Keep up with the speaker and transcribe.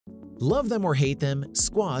Love them or hate them,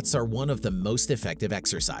 squats are one of the most effective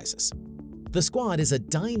exercises. The squat is a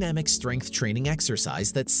dynamic strength training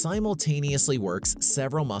exercise that simultaneously works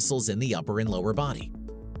several muscles in the upper and lower body.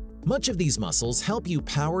 Much of these muscles help you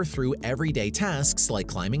power through everyday tasks like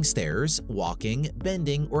climbing stairs, walking,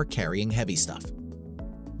 bending, or carrying heavy stuff.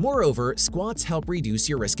 Moreover, squats help reduce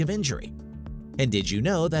your risk of injury. And did you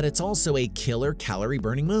know that it's also a killer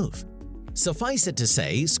calorie-burning move? Suffice it to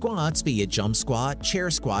say, squats, be it jump squat, chair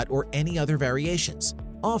squat, or any other variations,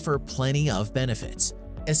 offer plenty of benefits,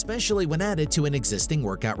 especially when added to an existing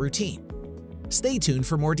workout routine. Stay tuned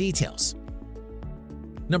for more details.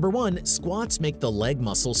 Number 1. Squats make the leg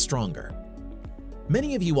muscles stronger.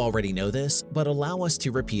 Many of you already know this, but allow us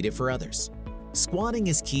to repeat it for others. Squatting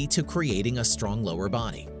is key to creating a strong lower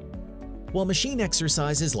body. While machine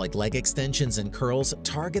exercises like leg extensions and curls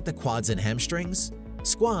target the quads and hamstrings,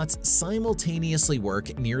 squats simultaneously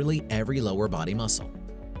work nearly every lower body muscle.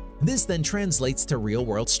 This then translates to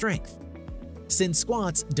real-world strength. Since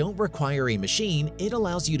squats don't require a machine, it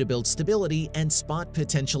allows you to build stability and spot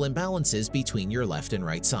potential imbalances between your left and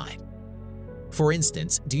right side. For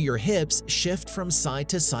instance, do your hips shift from side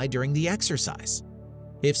to side during the exercise?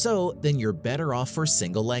 If so, then you're better off for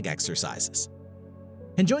single leg exercises.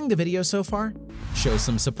 Enjoying the video so far? Show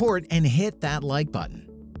some support and hit that like button.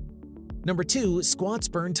 Number 2. Squats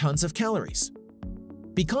burn tons of calories.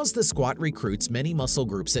 Because the squat recruits many muscle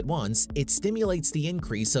groups at once, it stimulates the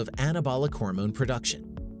increase of anabolic hormone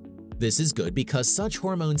production. This is good because such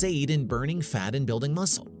hormones aid in burning fat and building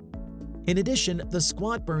muscle. In addition, the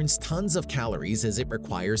squat burns tons of calories as it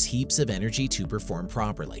requires heaps of energy to perform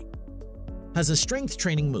properly. As a strength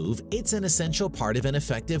training move, it's an essential part of an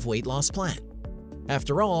effective weight loss plan.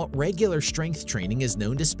 After all, regular strength training is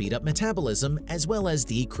known to speed up metabolism as well as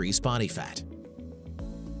decrease body fat.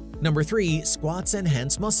 Number 3. Squats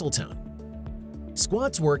enhance muscle tone.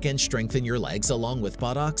 Squats work and strengthen your legs along with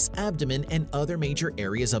buttocks, abdomen, and other major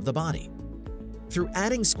areas of the body. Through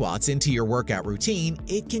adding squats into your workout routine,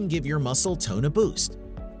 it can give your muscle tone a boost.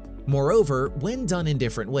 Moreover, when done in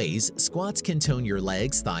different ways, squats can tone your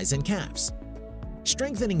legs, thighs, and calves.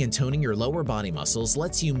 Strengthening and toning your lower body muscles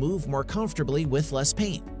lets you move more comfortably with less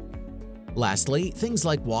pain. Lastly, things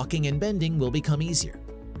like walking and bending will become easier.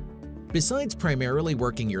 Besides primarily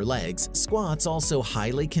working your legs, squats also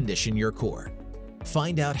highly condition your core.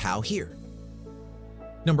 Find out how here.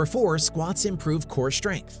 Number 4. Squats improve core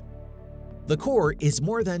strength. The core is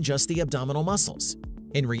more than just the abdominal muscles.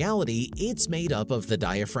 In reality, it's made up of the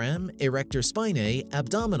diaphragm, erector spinae,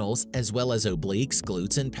 abdominals, as well as obliques,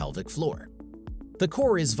 glutes, and pelvic floor. The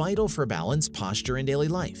core is vital for balance, posture, and daily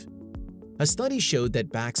life. A study showed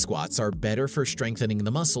that back squats are better for strengthening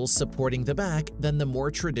the muscles supporting the back than the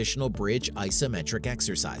more traditional bridge isometric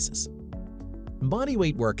exercises.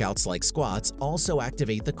 Bodyweight workouts like squats also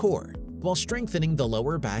activate the core, while strengthening the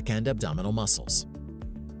lower back and abdominal muscles.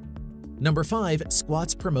 Number 5.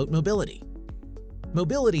 Squats promote mobility.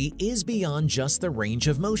 Mobility is beyond just the range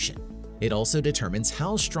of motion. It also determines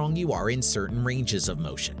how strong you are in certain ranges of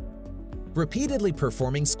motion. Repeatedly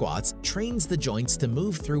performing squats trains the joints to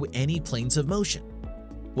move through any planes of motion.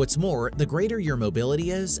 What's more, the greater your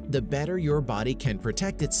mobility is, the better your body can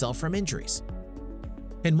protect itself from injuries.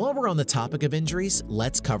 And while we're on the topic of injuries,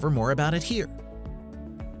 let's cover more about it here.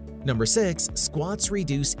 Number 6. Squats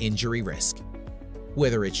reduce injury risk.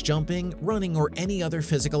 Whether it's jumping, running, or any other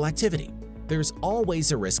physical activity, there's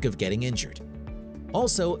always a risk of getting injured.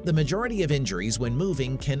 Also, the majority of injuries when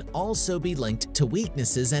moving can also be linked to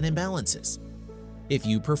weaknesses and imbalances. If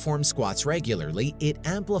you perform squats regularly, it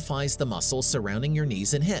amplifies the muscles surrounding your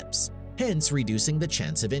knees and hips, hence reducing the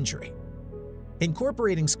chance of injury.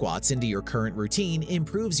 Incorporating squats into your current routine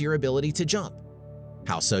improves your ability to jump.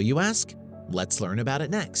 How so, you ask? Let's learn about it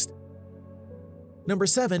next. Number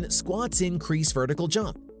 7. Squats increase vertical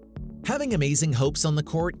jump. Having amazing hopes on the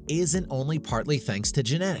court isn't only partly thanks to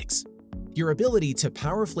genetics. Your ability to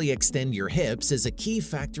powerfully extend your hips is a key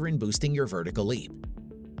factor in boosting your vertical leap.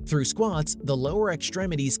 Through squats, the lower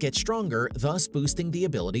extremities get stronger, thus boosting the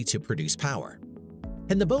ability to produce power.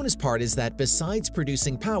 And the bonus part is that besides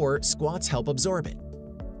producing power, squats help absorb it.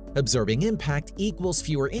 Absorbing impact equals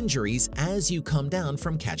fewer injuries as you come down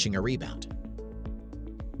from catching a rebound.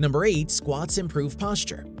 Number 8. Squats improve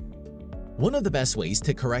posture. One of the best ways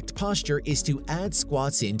to correct posture is to add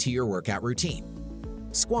squats into your workout routine.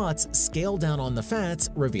 Squats scale down on the fats,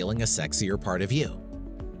 revealing a sexier part of you.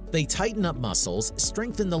 They tighten up muscles,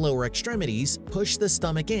 strengthen the lower extremities, push the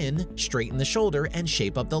stomach in, straighten the shoulder, and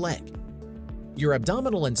shape up the leg. Your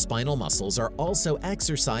abdominal and spinal muscles are also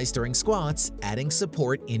exercised during squats, adding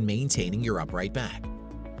support in maintaining your upright back.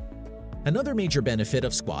 Another major benefit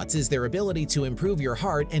of squats is their ability to improve your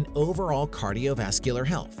heart and overall cardiovascular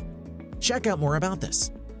health. Check out more about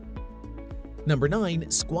this. Number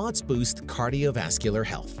 9. Squats boost cardiovascular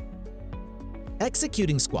health.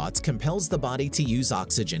 Executing squats compels the body to use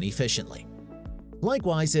oxygen efficiently.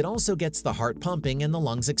 Likewise, it also gets the heart pumping and the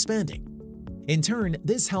lungs expanding. In turn,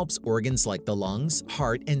 this helps organs like the lungs,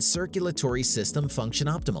 heart, and circulatory system function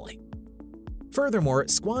optimally. Furthermore,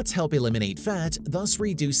 squats help eliminate fat, thus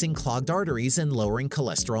reducing clogged arteries and lowering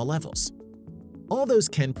cholesterol levels. All those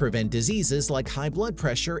can prevent diseases like high blood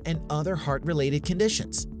pressure and other heart-related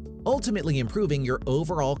conditions, ultimately improving your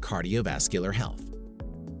overall cardiovascular health.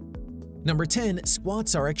 Number 10.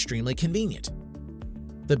 Squats are extremely convenient.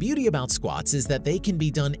 The beauty about squats is that they can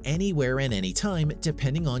be done anywhere and anytime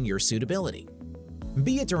depending on your suitability.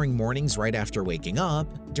 Be it during mornings right after waking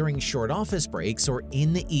up, during short office breaks, or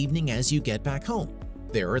in the evening as you get back home,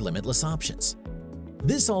 there are limitless options.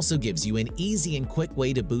 This also gives you an easy and quick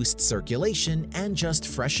way to boost circulation and just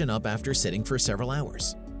freshen up after sitting for several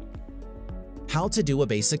hours. How to do a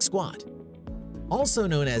basic squat. Also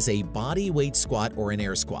known as a body weight squat or an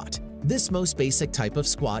air squat, this most basic type of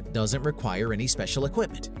squat doesn't require any special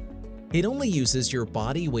equipment. It only uses your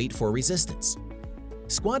body weight for resistance.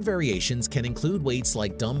 Squat variations can include weights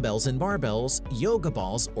like dumbbells and barbells, yoga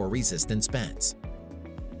balls, or resistance bands.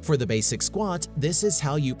 For the basic squat, this is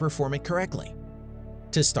how you perform it correctly.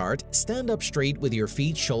 To start, stand up straight with your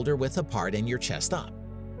feet shoulder-width apart and your chest up.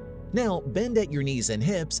 Now, bend at your knees and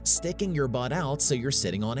hips, sticking your butt out so you're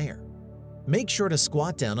sitting on air. Make sure to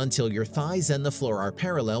squat down until your thighs and the floor are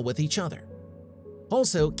parallel with each other.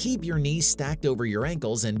 Also, keep your knees stacked over your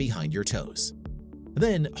ankles and behind your toes.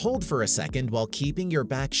 Then, hold for a second while keeping your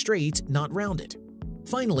back straight, not rounded.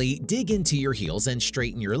 Finally, dig into your heels and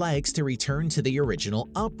straighten your legs to return to the original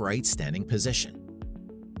upright standing position.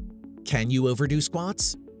 Can you overdo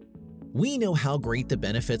squats? We know how great the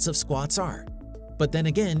benefits of squats are. But then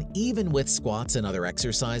again, even with squats and other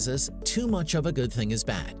exercises, too much of a good thing is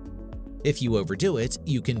bad. If you overdo it,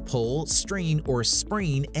 you can pull, strain, or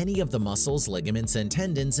sprain any of the muscles, ligaments, and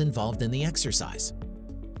tendons involved in the exercise.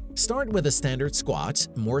 Start with a standard squat,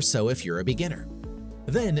 more so if you're a beginner.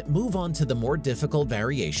 Then move on to the more difficult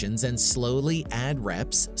variations and slowly add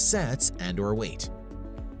reps, sets, and/or weight.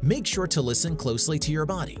 Make sure to listen closely to your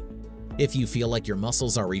body. If you feel like your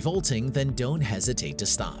muscles are revolting, then don't hesitate to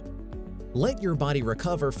stop. Let your body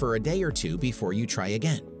recover for a day or two before you try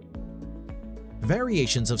again.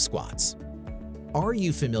 Variations of squats. Are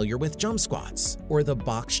you familiar with jump squats or the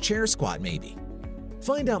box chair squat maybe?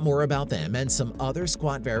 Find out more about them and some other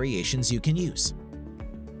squat variations you can use.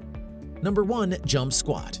 Number 1. Jump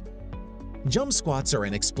squat. Jump squats are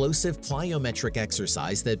an explosive plyometric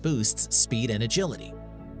exercise that boosts speed and agility.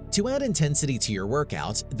 To add intensity to your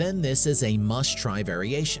workout, then this is a must-try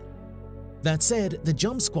variation. That said, the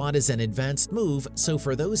jump squat is an advanced move, so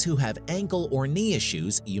for those who have ankle or knee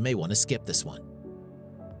issues, you may want to skip this one.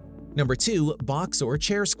 Number 2. Box or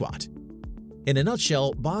chair squat. In a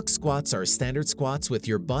nutshell, box squats are standard squats with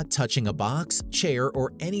your butt touching a box, chair,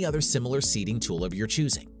 or any other similar seating tool of your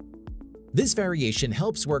choosing. This variation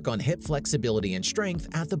helps work on hip flexibility and strength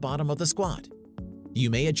at the bottom of the squat.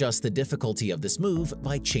 You may adjust the difficulty of this move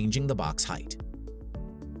by changing the box height.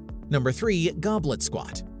 Number 3. Goblet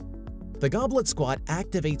squat. The goblet squat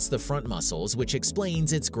activates the front muscles, which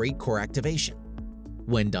explains its great core activation.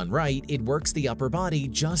 When done right, it works the upper body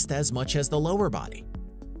just as much as the lower body.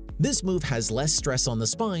 This move has less stress on the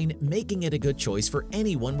spine, making it a good choice for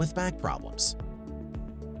anyone with back problems.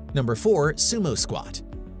 Number 4. Sumo squat.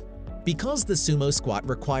 Because the sumo squat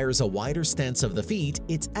requires a wider stance of the feet,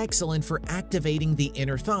 it's excellent for activating the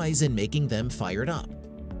inner thighs and making them fired up.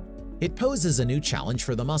 It poses a new challenge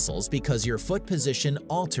for the muscles because your foot position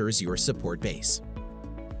alters your support base.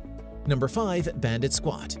 Number 5. Banded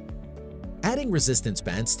squat. Adding resistance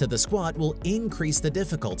bands to the squat will increase the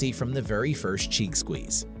difficulty from the very first cheek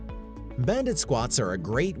squeeze. Banded squats are a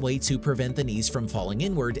great way to prevent the knees from falling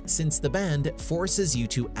inward since the band forces you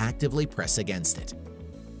to actively press against it.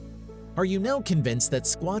 Are you now convinced that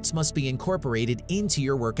squats must be incorporated into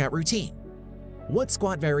your workout routine? What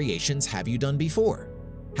squat variations have you done before?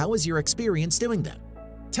 How is your experience doing them?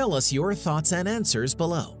 Tell us your thoughts and answers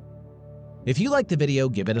below. If you liked the video,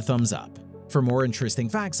 give it a thumbs up. For more interesting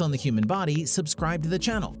facts on the human body, subscribe to the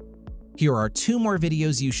channel. Here are 2 more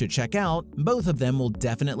videos you should check out. Both of them will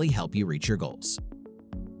definitely help you reach your goals.